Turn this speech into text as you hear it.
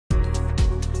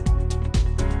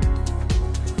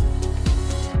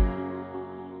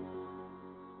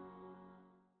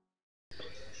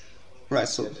Right,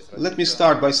 so let me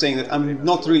start by saying that I'm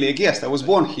not really a guest. I was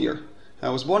born here. I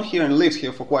was born here and lived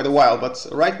here for quite a while, but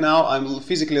right now I'm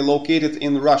physically located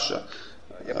in Russia,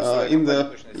 in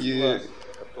the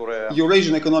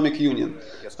Eurasian Economic Union.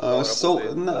 So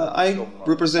I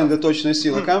represent the Точная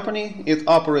Сила company. It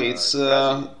operates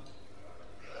on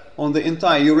the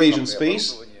entire Eurasian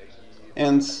space,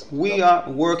 and we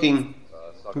are working,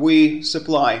 we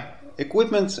supply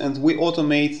equipment and we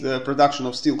automate the production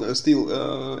of steel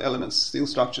elements, steel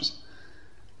structures.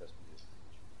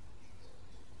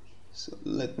 So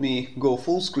let me go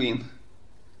full screen.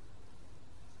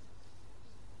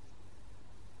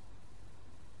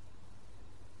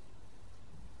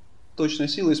 Точная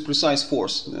сила is precise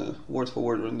force, the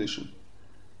word-for-word rendition.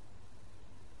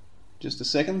 Just a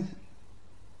second.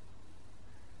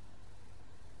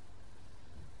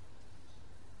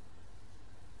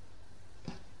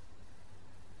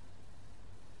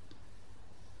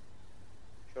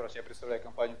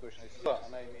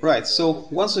 Right, so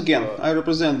once again, I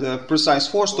represent the Precise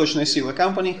Force Точная Сила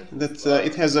company. That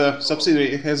it has a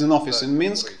subsidiary, it has an office in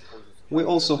Minsk. We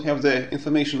also have the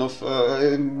information of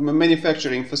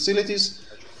manufacturing facilities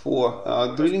for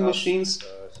drilling machines,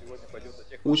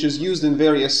 which is used in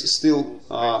various steel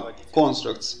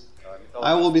constructs.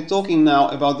 I will be talking now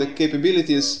about the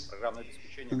capabilities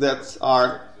that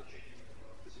are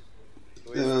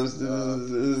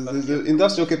the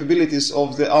industrial capabilities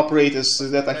of the operators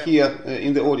that are here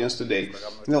in the audience today.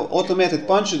 Now, automated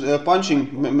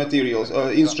punching materials,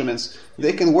 instruments,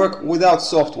 they can work without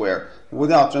software,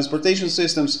 without transportation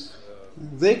systems.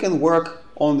 They can work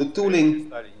on the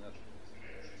tooling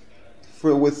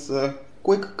with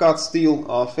quick cut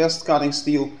steel, fast cutting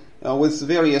steel, with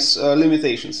various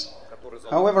limitations.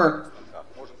 However,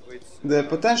 the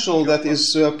potential that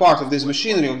is part of this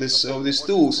machinery, of these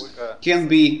tools, can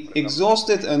be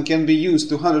exhausted and can be used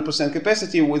to 100%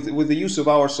 capacity with the use of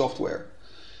our software.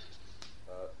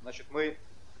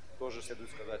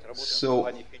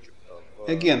 So,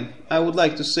 again, I would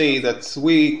like to say that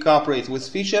we cooperate with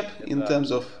FICEP in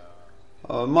terms of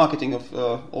marketing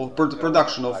of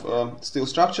production of steel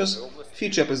structures.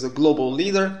 FICEP is the global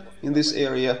leader in this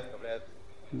area.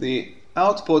 The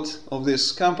output of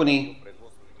this company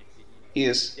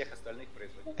is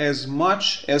as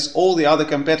much as all the other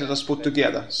competitors put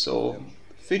together. So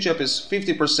FICEP is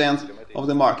 50% of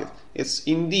the market. It's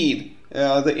indeed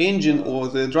the engine or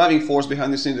the driving force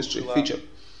behind this industry, FICEP.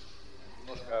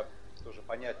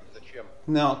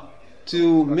 Now,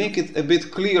 to make it a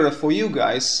bit clearer for you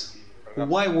guys,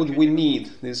 why would we need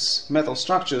these metal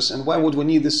structures and why would we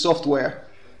need this software?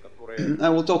 I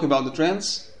will talk about the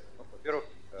trends.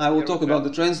 I will talk about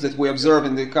the trends that we observe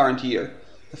in the current year.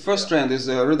 The first trend is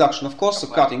the reduction of costs, so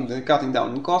cutting down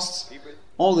on costs.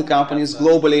 All the companies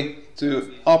globally,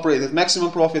 to operate at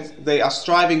maximum profit, they are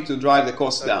striving to drive the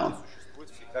costs down.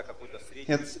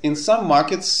 Yet in some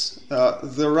markets,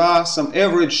 there are some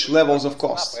average levels of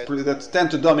costs that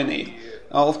tend to dominate.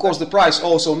 Of course, the price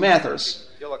also matters.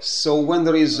 So when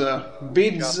there is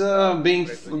bids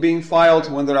being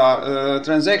filed, when there are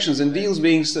transactions and deals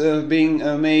being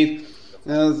made,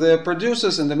 the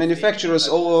producers and the manufacturers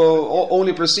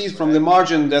only proceed from the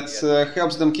margin that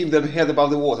helps them keep their head above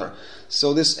the water.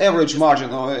 So this average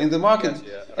margin in the market,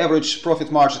 average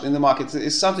profit margin in the market,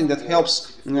 is something that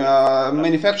helps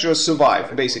manufacturers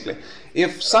survive, basically.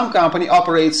 If some company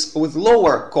operates with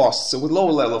lower costs, with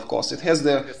lower level of costs, it has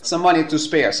some money to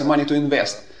spare, some money to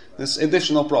invest, this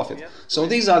additional profit. So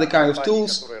these are the kind of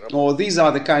tools, or these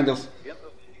are the kind of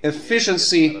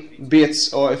efficiency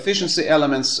bits or efficiency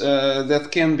elements that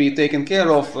can be taken care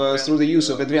of through the use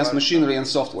of advanced machinery and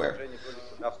software.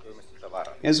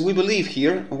 As we believe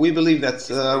here, we believe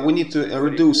that we need to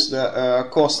reduce the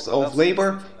cost of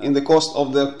labor in the cost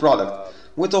of the product.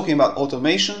 We're talking about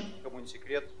automation.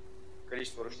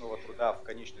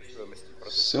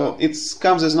 So it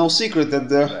comes as no secret that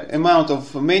the amount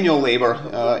of manual labor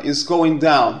is going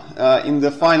down in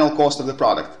the final cost of the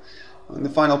product, in the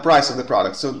final price of the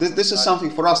product. So this is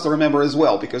something for us to remember as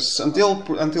well, because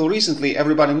until recently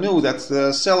everybody knew that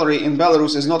the salary in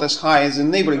Belarus is not as high as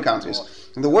in neighboring countries.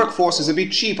 And the workforce is a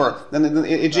bit cheaper than in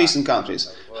the adjacent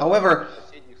countries. However,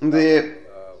 the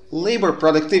labor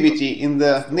productivity in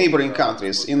the neighboring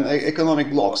countries, in economic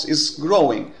blocks, is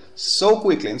growing so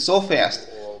quickly and so fast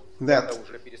that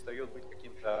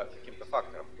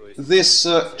this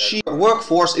cheap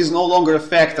workforce is no longer a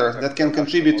factor that can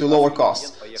contribute to lower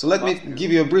costs. So let me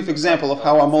give you a brief example of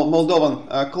how a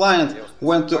Moldovan client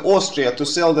went to Austria to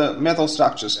sell the metal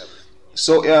structures.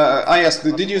 So I asked,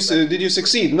 did you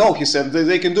succeed? No, he said,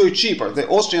 they can do it cheaper. The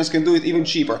Austrians can do it even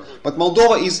cheaper. But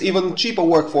Moldova is even cheaper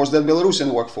workforce than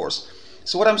Belarusian workforce.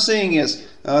 So what I'm saying is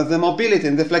the mobility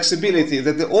and the flexibility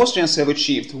that the Austrians have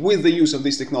achieved with the use of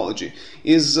this technology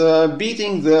is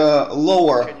beating the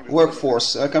lower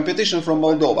workforce competition from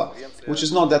Moldova, which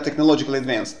is not that technologically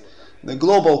advanced. The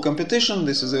global competition,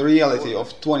 this is a reality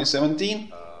of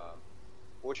 2017,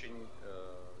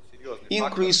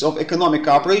 increase of economic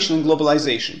cooperation and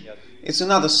globalization. It's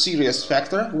another serious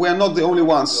factor. We are not the only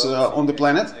ones on the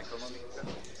planet.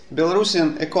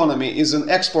 Belarusian economy is an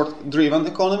export-driven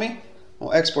economy,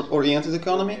 or export-oriented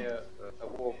economy.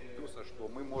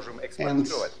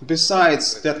 And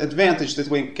besides that advantage that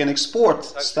we can export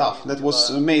stuff that was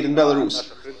made in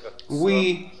Belarus,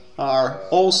 we are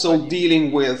also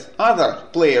dealing with other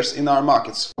players in our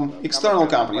markets, from external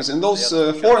companies, and those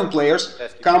foreign players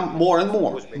come more and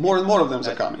more. More and more of them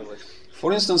are coming.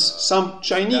 For instance, some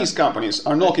Chinese companies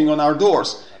are knocking on our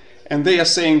doors, and they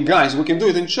are saying, guys, we can do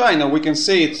it in China, we can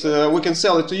say it, we can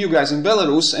sell it to you guys in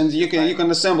Belarus, and you can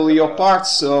assemble your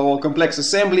parts or complex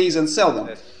assemblies and sell them.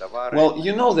 Well,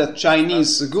 you know that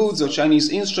Chinese goods or Chinese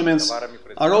instruments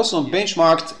are also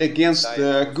benchmarked against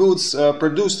the goods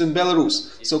produced in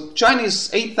Belarus. So China is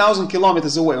 8,000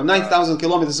 kilometers away or 9,000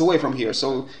 kilometers away from here.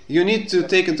 So you need to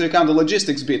take into account the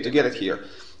logistics bit to get it here.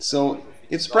 So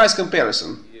it's price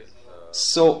comparison.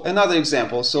 So another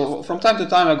example. So from time to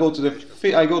time I go to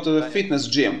the fitness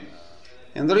gym,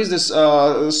 and there is this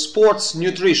sports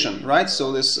nutrition, right?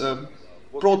 So this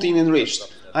protein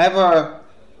enriched. I have a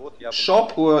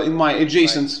shop in my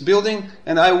adjacent building,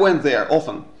 and I went there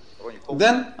often.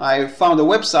 Then I found a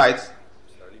website.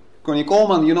 Connie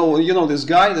Coleman, you know this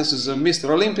guy. This is Mr.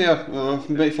 Olympia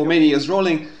for many years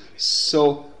rolling.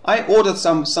 So I ordered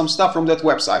some stuff from that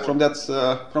website,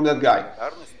 from that guy,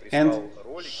 and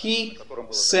he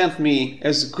sent me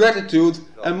as gratitude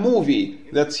a movie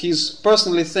that he's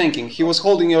personally thanking. He was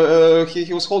holding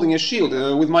a shield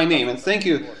with my name, and thank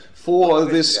you for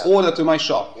this order to my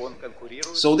shop.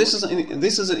 So this is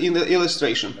in the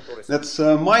illustration that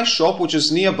my shop, which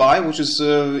is nearby, which is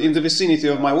in the vicinity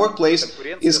of my workplace,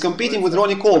 is competing with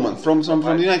Ronnie Coleman from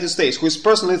the United States, who is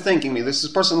personally thanking me. This is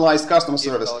personalized customer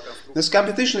service. This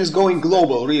competition is going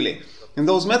global, really. And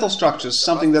those metal structures,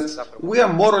 something that we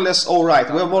are more or less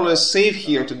alright, we are more or less safe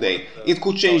here today. It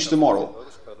could change tomorrow.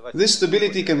 This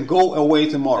stability can go away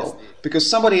tomorrow, because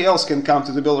somebody else can come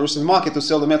to the Belarusian market to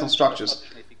sell the metal structures.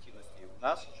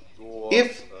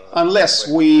 Unless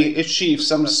we achieve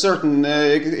some certain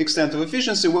extent of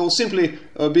efficiency, we will simply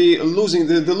be losing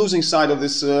the losing side of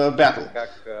this battle.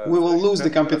 We will lose the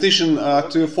competition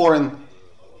to foreign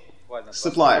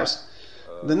suppliers.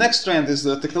 The next trend is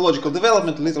the technological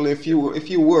development. Literally a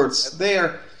few words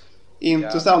there. In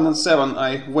 2007,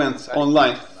 I went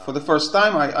online for the first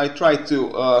time. I tried to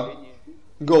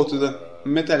go to the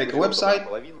Metallica website.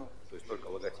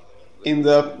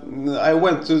 I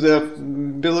went to the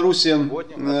Belarusian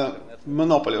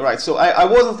monopoly, right? So I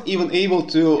wasn't even able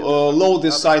to load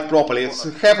this site properly. It's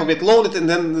half of it loaded, and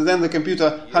then the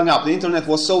computer hung up. The internet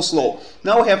was so slow.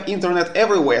 Now we have internet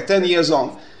everywhere, 10 years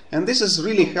on, and this is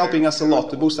really helping us a lot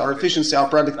to boost our efficiency, our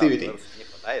productivity.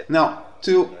 Now,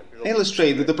 to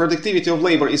illustrate that the productivity of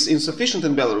labor is insufficient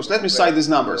in Belarus, let me cite these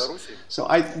numbers. So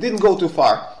I didn't go too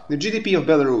far. The GDP of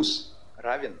Belarus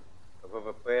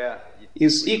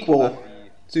is equal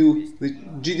to the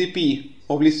GDP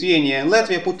of Lithuania and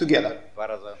Latvia put together.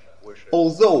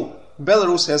 Although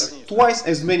Belarus has twice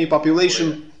as many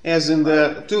population as in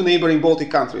the two neighboring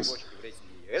Baltic countries.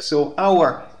 So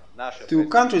our two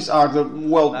countries are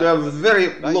they're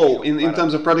very low in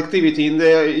terms of productivity. In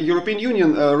the European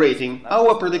Union rating,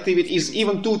 our productivity is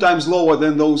even 2 times lower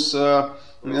than those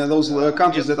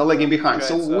countries that are lagging behind.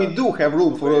 So we do have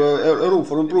room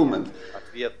for improvement.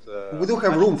 We do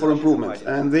have room for improvement,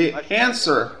 and the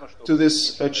answer to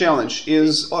this challenge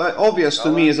is obvious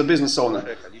to me as a business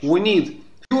owner. We need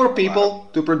fewer people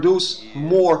to produce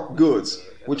more goods,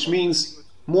 which means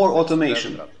more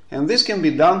automation, and this can be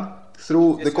done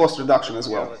through the cost reduction as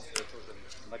well.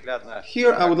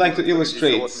 Here I would like to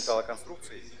illustrate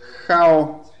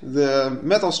how the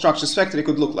metal structures factory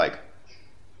could look like.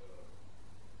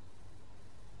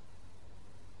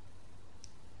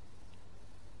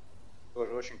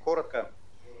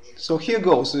 So here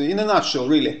goes, in a nutshell,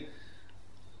 really.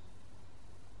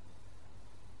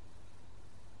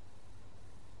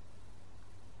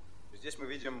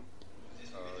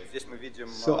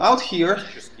 So out here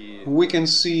we can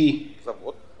see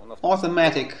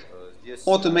automated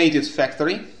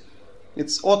factory.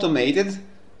 It's automated.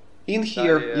 In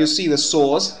here you see the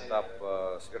saws.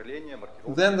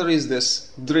 Then there is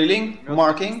this drilling,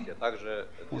 marking,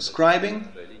 scribing,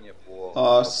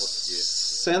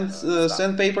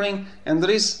 sandpapering, and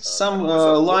there is some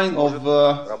line of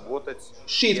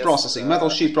sheet processing, metal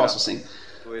sheet processing.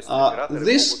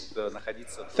 This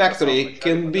factory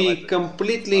can be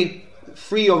completely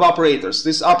free of operators.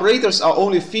 These operators are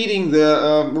only feeding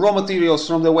the raw materials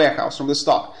from the warehouse, from the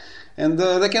stock. And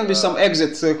there can be some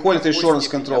exit quality assurance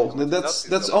control.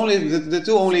 That's only the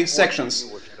two only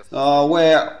sections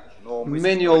where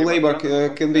manual labor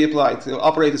can be applied,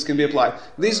 operators can be applied.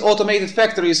 These automated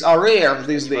factories are rare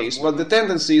these days, but the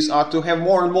tendencies are to have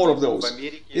more and more of those.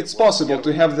 It's possible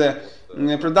to have the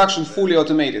production fully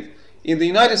automated. In the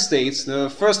United States, the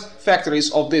first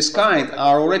factories of this kind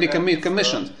are already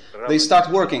commissioned. They start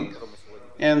working.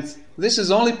 And this is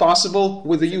only possible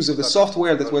with the use of the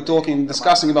software that we're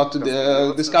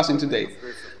discussing today.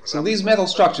 So these metal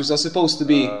structures are supposed to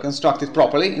be constructed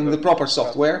properly in the proper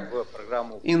software,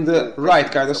 in the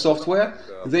right kind of software.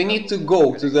 They need to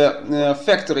go to the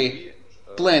factory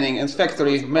planning and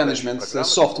factory management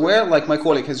software, like my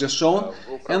colleague has just shown,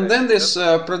 and then these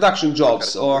production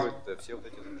jobs or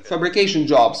fabrication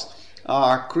jobs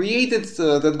are created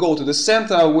that go to the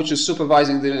center, which is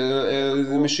supervising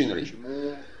the machinery.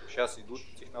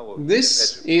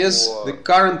 This is the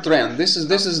current trend. This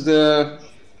is the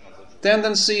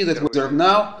tendency that we observe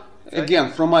now.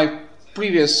 Again, from my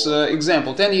previous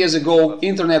example, 10 years ago,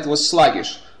 internet was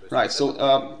sluggish, right? So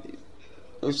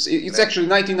it's actually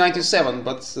 1997,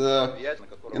 but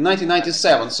in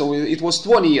 1997, so it was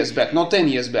 20 years back, not 10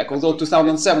 years back, although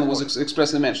 2007 was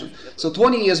expressly mentioned. So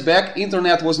 20 years back,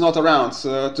 internet was not around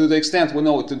to the extent we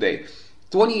know it today.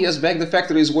 20 years back, the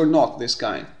factories were not this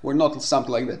kind, were not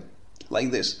something like that,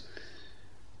 like this.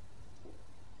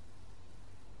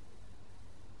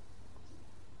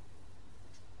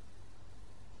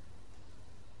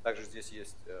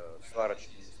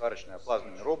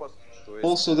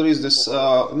 Also, there is this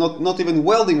not even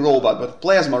welding robot, but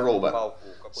plasma robot.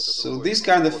 So these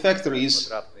kind of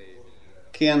factories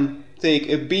can take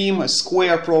a beam, a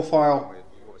square profile,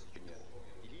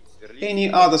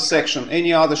 any other section,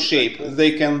 any other shape.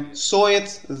 They can saw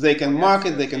it, they can mark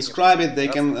it, they can scribe it, they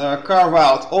can carve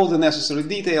out all the necessary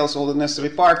details, all the necessary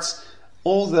parts.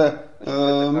 All the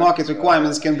market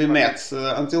requirements can be met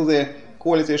until the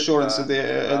quality assurance at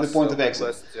the point of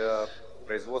exit.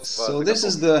 So this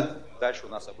is the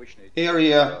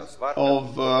area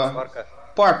of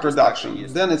part production.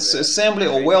 Then it's assembly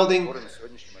or welding.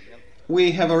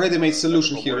 We have a ready-made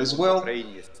solution here as well,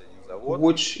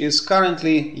 which is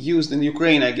currently used in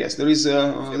Ukraine, I guess. There is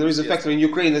a factory in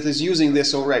Ukraine that is using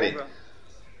this already.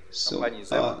 So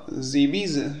ZB,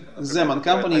 Zeman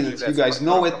company, that you guys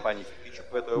know it,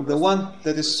 the one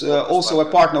that is also a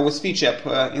partner with FICEP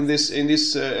in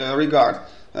this regard.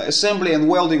 Assembly and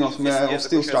welding of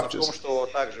steel structures.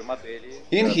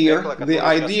 In here, the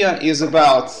idea is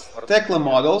about Tekla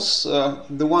models,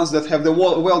 the ones that have the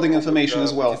welding information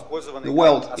as well, the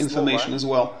weld information as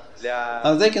well.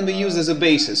 They can be used as a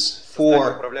basis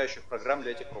for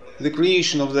the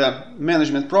creation of the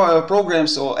management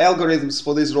programs or algorithms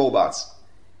for these robots.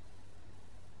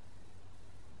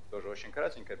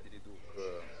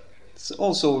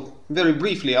 Also, very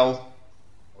briefly,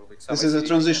 this is a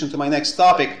transition to my next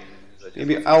topic.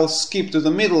 Maybe I'll skip to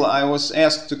the middle. I was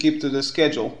asked to keep to the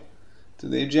schedule, to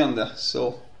the agenda.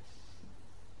 So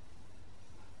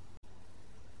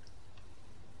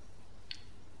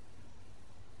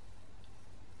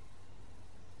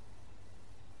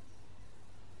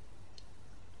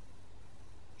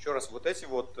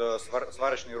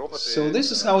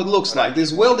this is how it looks like.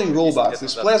 These welding robots,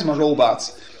 these plasma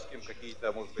robots,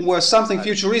 were something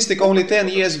futuristic only 10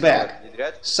 years back.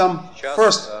 Some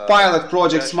first pilot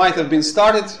projects might have been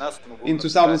started in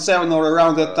 2007 or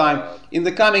around that time. In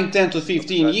the coming 10 to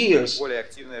 15 years,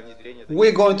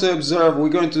 we're going to observe, we're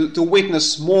going to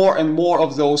witness more and more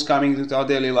of those coming into our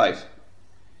daily life.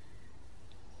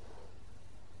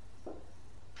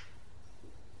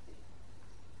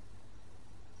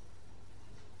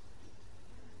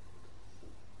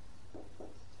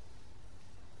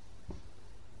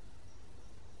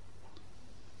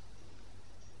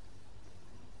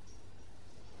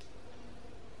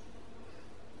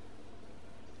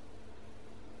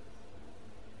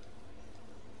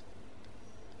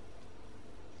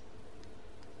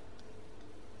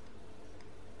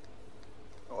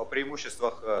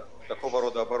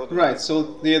 Right, so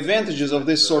the advantages of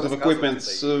this sort of equipment,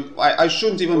 I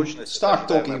shouldn't even start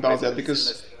talking about that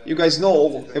because you guys know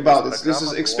all about it. This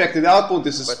is expected output,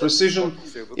 this is precision.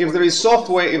 If there is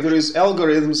software, if there is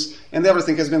algorithms, and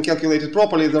everything has been calculated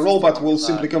properly, the robot will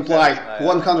simply comply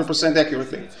 100%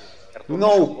 accurately.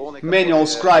 No manual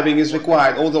scribing is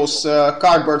required. All those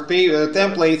cardboard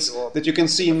templates that you can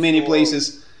see in many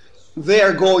places, they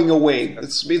are going away.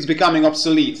 It's becoming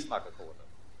obsolete.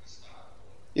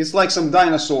 It's like some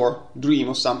dinosaur dream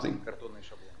or something.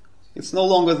 It's no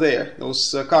longer there,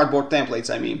 those cardboard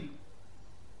templates, I mean.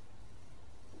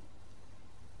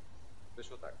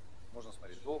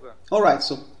 Alright,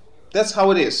 so that's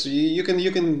how it is. You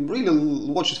can really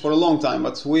watch it for a long time,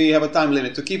 but we have a time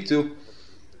limit to keep to.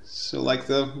 So like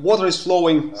the water is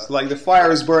flowing, like the fire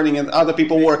is burning, and other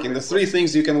people working. The three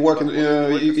things you can work,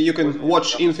 you can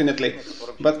watch infinitely.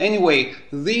 But anyway,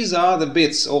 these are the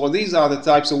bits, or these are the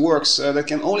types of works that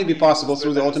can only be possible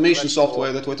through the automation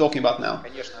software that we're talking about now.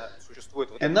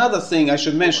 Another thing I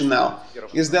should mention now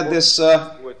is that this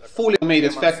fully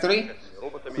automated factory,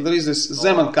 there is this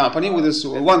Zeman company with these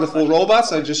wonderful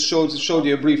robots. I just showed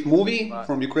you a brief movie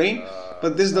from Ukraine,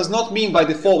 but this does not mean by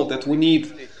default that we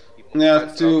need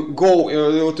to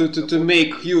go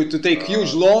to take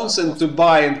huge loans and to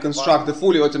buy and construct the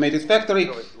fully automated factory,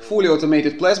 fully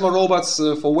automated plasma robots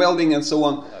for welding and so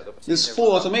on. This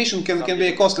full automation can be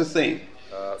a costly thing.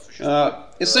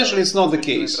 Essentially, it's not the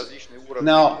case.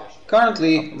 Now,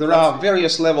 currently, there are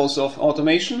various levels of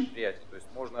automation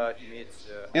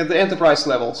at the enterprise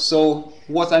level. So,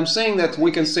 what I'm saying that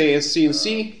we can say a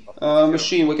CNC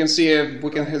machine, we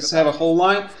can have a whole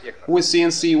line with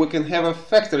CNC, we can have a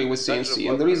factory with CNC,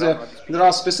 and there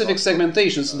are specific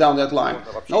segmentations down that line.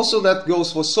 Also, that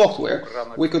goes for software.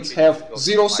 We could have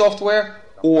zero software,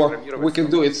 or we can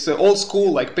do it old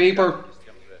school, like paper.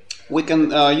 We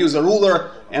can use a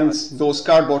ruler, and those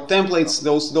cardboard templates,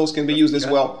 those can be used as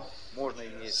well.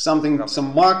 Some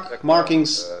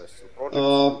markings,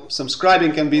 some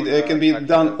scribing can be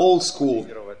done old school.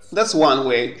 That's one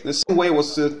way. The same way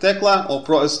was Tekla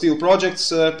or Steel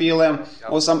Projects PLM,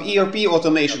 or some ERP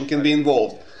automation can be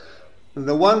involved.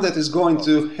 The one that is going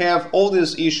to have all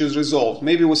these issues resolved,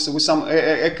 maybe with some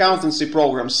accountancy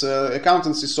programs,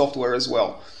 accountancy software as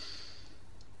well.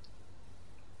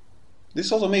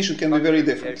 This automation can be very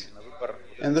different.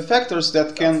 And the factors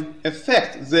that can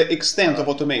affect the extent of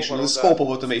automation, the scope of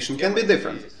automation, can be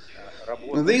different.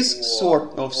 These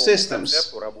sort of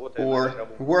systems, or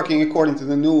working according to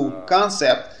the new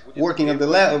concept, working at the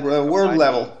world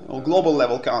level or global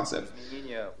level concept,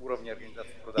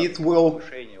 it will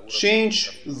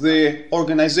change the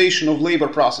organization of labor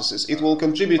processes. It will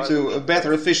contribute to a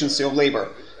better efficiency of labor,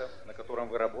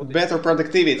 better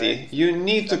productivity. You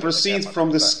need to proceed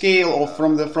from the scale or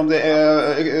from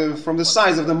the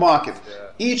size of the market.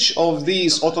 Each of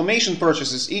these automation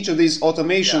purchases, each of these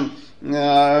automation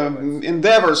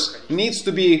endeavors needs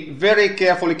to be very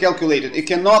carefully calculated. It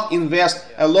cannot invest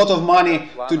a lot of money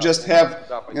to just have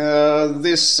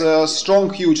this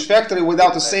strong, huge factory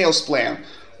without a sales plan,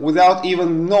 without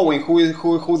even knowing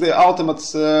who the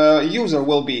ultimate user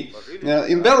will be.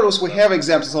 In Belarus we have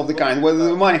examples of the kind where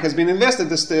the money has been invested,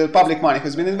 the public money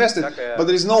has been invested, but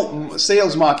there is no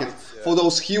sales market for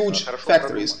those huge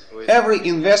factories. Every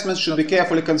investment should be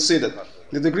carefully considered.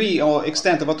 The degree or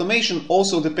extent of automation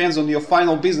also depends on your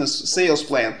final business sales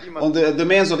plan, on the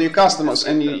demands of your customers,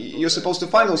 and you're supposed to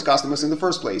find those customers in the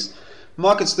first place.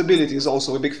 Market stability is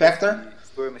also a big factor.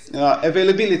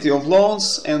 Availability of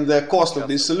loans and the cost of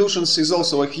these solutions is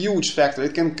also a huge factor.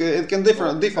 It can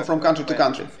differ from country to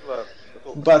country.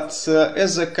 But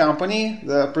as a company,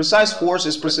 the Precise Force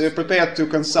is prepared to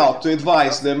consult, to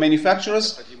advise the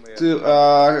manufacturers, to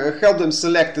help them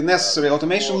select the necessary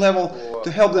automation level,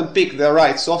 to help them pick the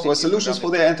right software solutions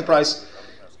for their enterprise.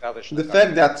 The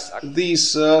fact that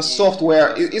these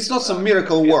software, it's not some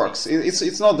miracle works,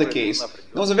 it's not the case.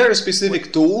 Those are very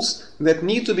specific tools that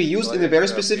need to be used in a very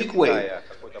specific way.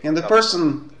 And the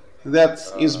person that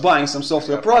is buying some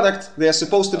software product, they are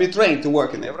supposed to be trained to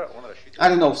work in it. I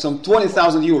don't know, some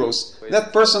 20,000 euros.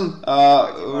 That person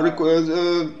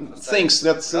thinks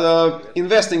that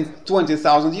investing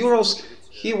 20,000 euros,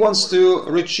 he wants to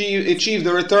achieve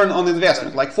the return on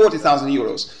investment, like 40,000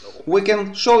 euros. We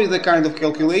can show you the kind of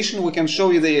calculation, we can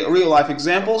show you the real-life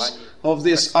examples of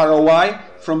this ROI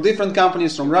from different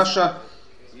companies, from Russia,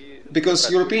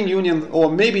 because European Union,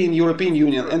 or maybe in European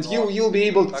Union, and you'll be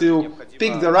able to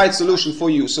pick the right solution for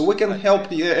you. So we can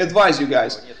help advise you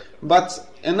guys. But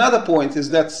another point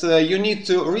is that you need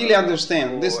to really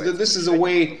understand this is a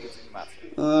way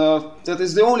that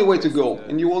is the only way to go,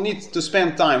 and you will need to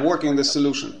spend time working on this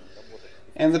solution.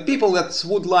 And the people that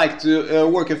would like to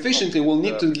work efficiently will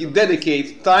need to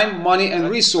dedicate time, money and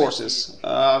resources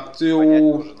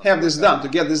to have this done, to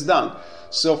get this done.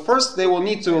 So first they will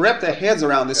need to wrap their heads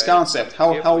around this concept,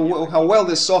 how well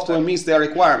this software meets their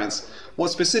requirements, what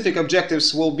specific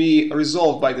objectives will be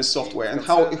resolved by this software, and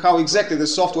how exactly the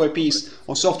software piece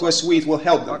or software suite will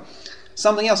help them.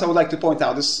 Something else I would like to point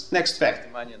out, this next fact.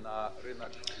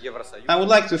 I would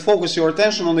like to focus your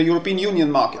attention on the European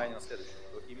Union market.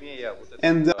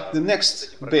 And the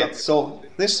next bit, so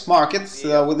this market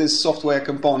with these software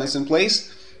components in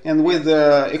place and with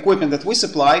the equipment that we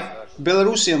supply,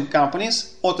 Belarusian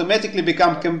companies automatically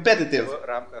become competitive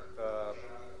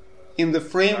in the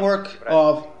framework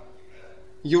of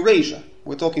Eurasia.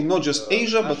 We're talking not just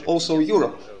Asia, but also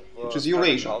Europe, which is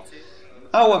Eurasia.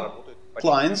 Our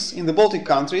clients in the Baltic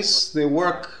countries, they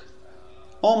work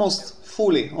almost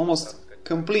fully, almost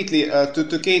completely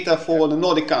to cater for the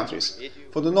Nordic countries,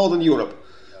 for the Northern Europe.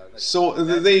 So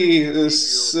they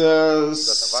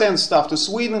send stuff to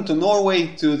Sweden, to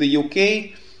Norway, to the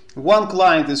UK. One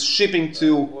client is shipping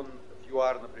to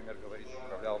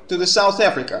the South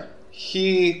Africa.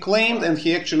 He claimed and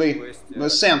he actually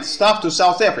sent stuff to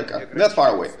South Africa, that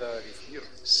far away.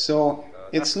 So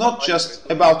it's not just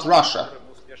about Russia.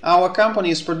 Our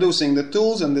company is producing the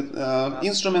tools and the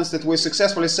instruments that we're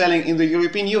successfully selling in the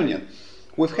European Union.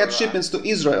 We've had shipments to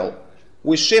Israel.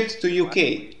 We shipped to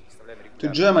UK, to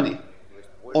Germany.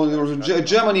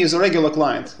 Germany is a regular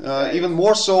client, even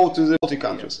more so to the Baltic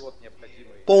countries.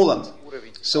 Poland.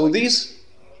 So this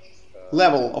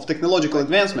level of technological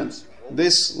advancement,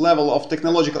 this level of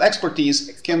technological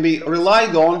expertise can be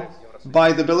relied on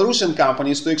by the Belarusian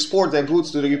companies to export their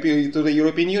goods to the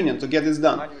European Union to get this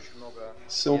done.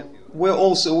 So we're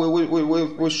also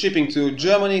we're shipping to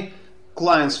Germany.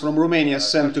 Clients from Romania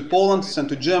sent to Poland, sent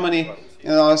to Germany,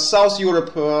 South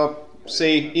Europe,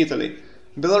 say Italy.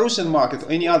 Belarusian market,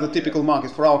 or any other typical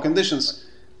market for our conditions,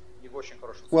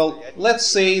 well, let's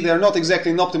say they're not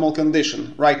exactly in optimal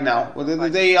condition right now.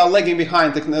 They are lagging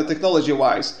behind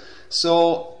technology-wise.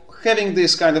 So having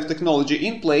this kind of technology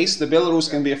in place, the Belarus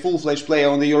can be a full-fledged player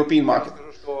on the European market.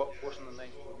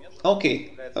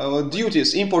 Okay,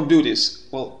 duties, import duties.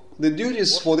 Well, the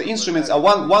duties for the instruments are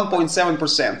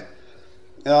 1.7%.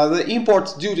 The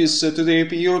import duties to the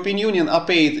European Union are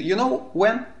paid, you know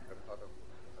when?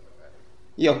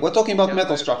 Yeah, we're talking about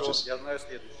metal structures.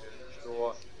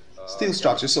 Steel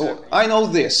structures. So I know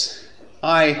this.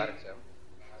 I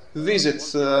visit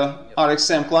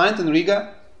RXM client in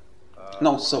Riga.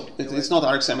 No, so it's not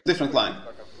RXM, a different client.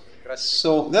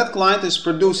 So that client is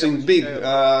producing big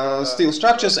steel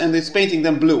structures and it's painting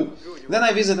them blue. Then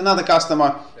I visit another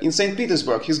customer in St.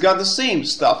 Petersburg. He's got the same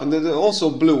stuff and they're also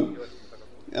blue.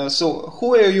 So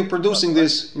who are you producing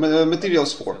these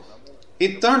materials for?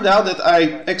 It turned out that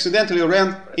I accidentally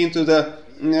ran into the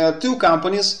two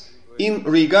companies in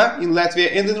Riga, in Latvia,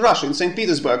 and in Russia, in St.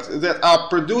 Petersburg, that are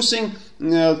producing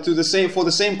for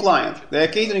the same client. They are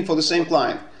catering for the same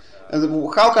client.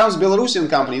 How comes Belarusian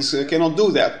companies cannot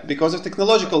do that? Because of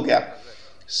technological gap.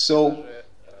 So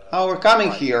our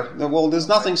coming here, well, there's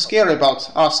nothing scary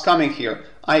about us coming here.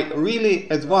 I really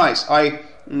advise, I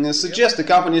suggest the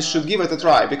companies should give it a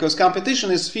try, because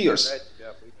competition is fierce.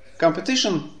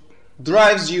 Competition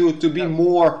drives you to be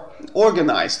more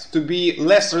organized, to be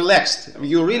less relaxed.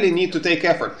 You really need to take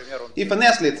effort. If an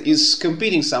athlete is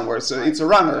competing somewhere, so it's a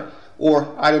runner, or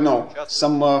I don't know,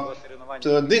 some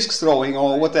disc throwing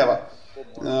or whatever.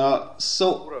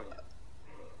 So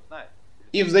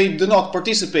if they do not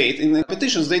participate in the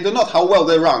competitions, they do not how well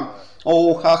they run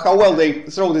or how well they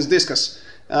throw this discus.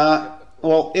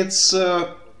 Well, it's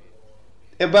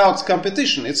about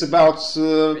competition. It's about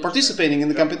participating in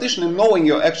the competition and knowing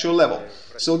your actual level.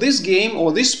 So this game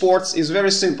or this sports is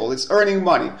very simple. It's earning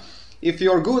money. If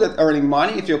you're good at earning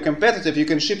money, if you're competitive, you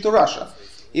can ship to Russia.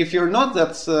 If you're not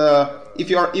that, if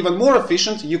you're even more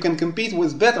efficient, you can compete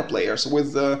with better players,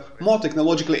 with more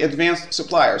technologically advanced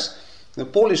suppliers, the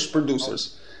Polish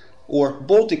producers or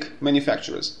Baltic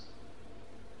manufacturers.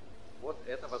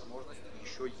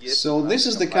 So this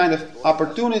is the kind of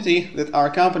opportunity that our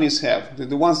companies have,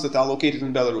 the ones that are located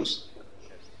in Belarus.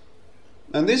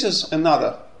 And this is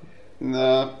another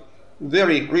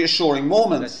very reassuring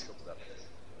moment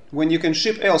when you can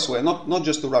ship elsewhere, not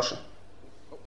just to Russia.